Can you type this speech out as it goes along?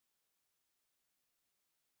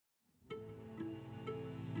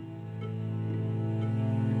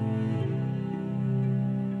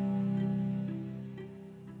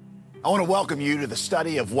I want to welcome you to the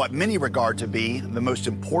study of what many regard to be the most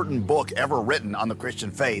important book ever written on the Christian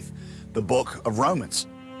faith, the book of Romans.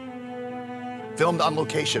 Filmed on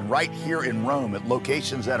location right here in Rome at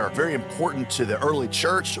locations that are very important to the early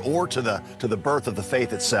church or to the birth of the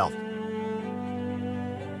faith itself.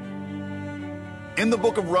 In the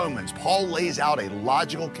book of Romans, Paul lays out a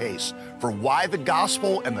logical case for why the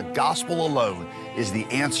gospel and the gospel alone is the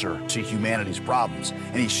answer to humanity's problems.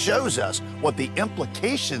 And he shows us what the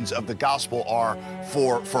implications of the gospel are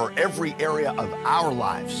for every area of our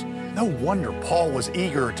lives. No wonder Paul was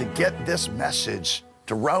eager to get this message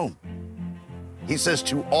to Rome. He says,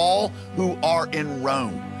 to all who are in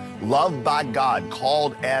Rome, loved by God,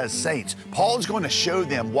 called as saints. Paul is going to show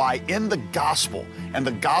them why in the gospel and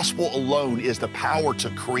the gospel alone is the power to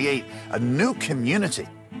create a new community.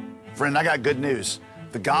 Friend, I got good news.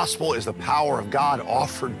 The gospel is the power of God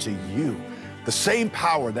offered to you. The same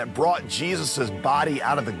power that brought Jesus' body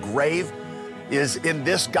out of the grave is in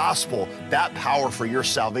this gospel, that power for your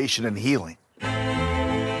salvation and healing.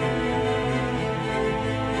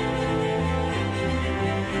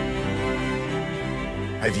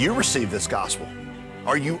 Have you received this gospel?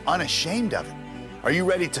 Are you unashamed of it? Are you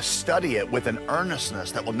ready to study it with an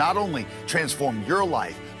earnestness that will not only transform your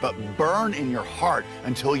life, but burn in your heart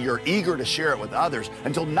until you're eager to share it with others,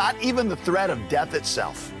 until not even the threat of death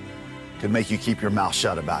itself can make you keep your mouth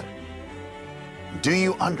shut about it? Do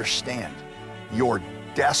you understand your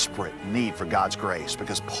desperate need for God's grace?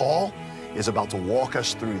 Because Paul is about to walk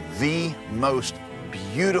us through the most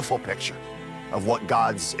beautiful picture of what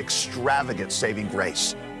God's extravagant saving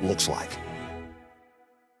grace looks like.